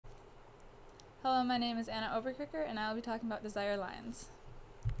Hello, my name is Anna Oberkircher, and I will be talking about desire lines.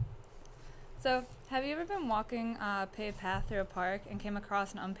 So, have you ever been walking a paved path through a park and came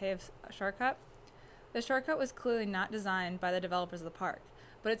across an unpaved shortcut? The shortcut was clearly not designed by the developers of the park,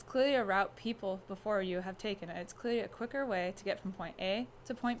 but it's clearly a route people before you have taken, and it's clearly a quicker way to get from point A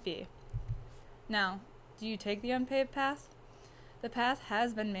to point B. Now, do you take the unpaved path? The path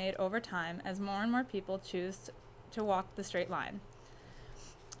has been made over time as more and more people choose to walk the straight line,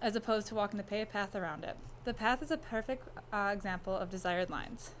 as opposed to walking the paved path around it. The path is a perfect example of desired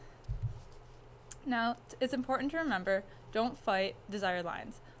lines. Now, it's important to remember, don't fight desired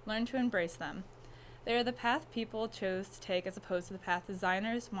lines. Learn to embrace them. They are the path people chose to take as opposed to the path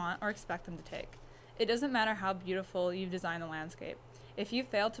designers want or expect them to take. It doesn't matter how beautiful you've designed the landscape. If you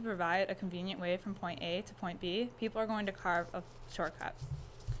fail to provide a convenient way from point A to point B, people are going to carve a shortcut.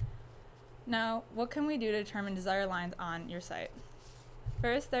 Now, what can we do to determine desired lines on your site?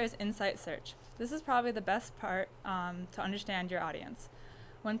 First, there's insight search. This is probably the best part to understand your audience.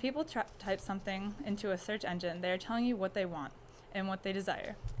 When people type something into a search engine, they are telling you what they want and what they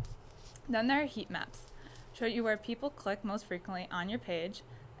desire. Then there are heat maps. Show you where people click most frequently on your page,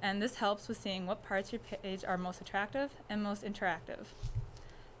 and this helps with seeing what parts of your page are most attractive and most interactive.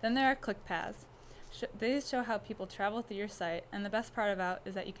 Then there are click paths. These show how people travel through your site, and the best part about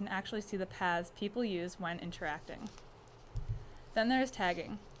is that you can actually see the paths people use when interacting. Then there is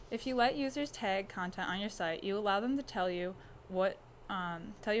tagging. If you let users tag content on your site, you allow them to tell you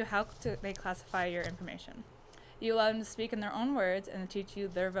how they classify your information. You allow them to speak in their own words and to teach you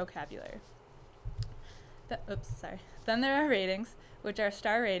their vocabulary. Then there are ratings, which are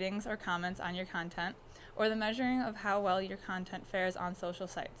star ratings or comments on your content, or the measuring of how well your content fares on social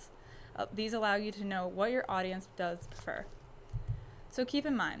sites. These allow you to know what your audience does prefer. So keep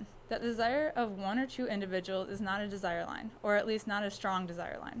in mind that the desire of one or two individuals is not a desire line, or at least not a strong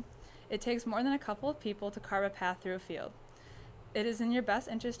desire line. It takes more than a couple of people to carve a path through a field. It is in your best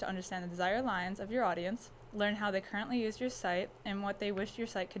interest to understand the desire lines of your audience, learn how they currently use your site, and what they wish your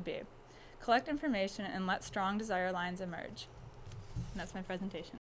site could be. Collect information and let strong desire lines emerge. And that's my presentation.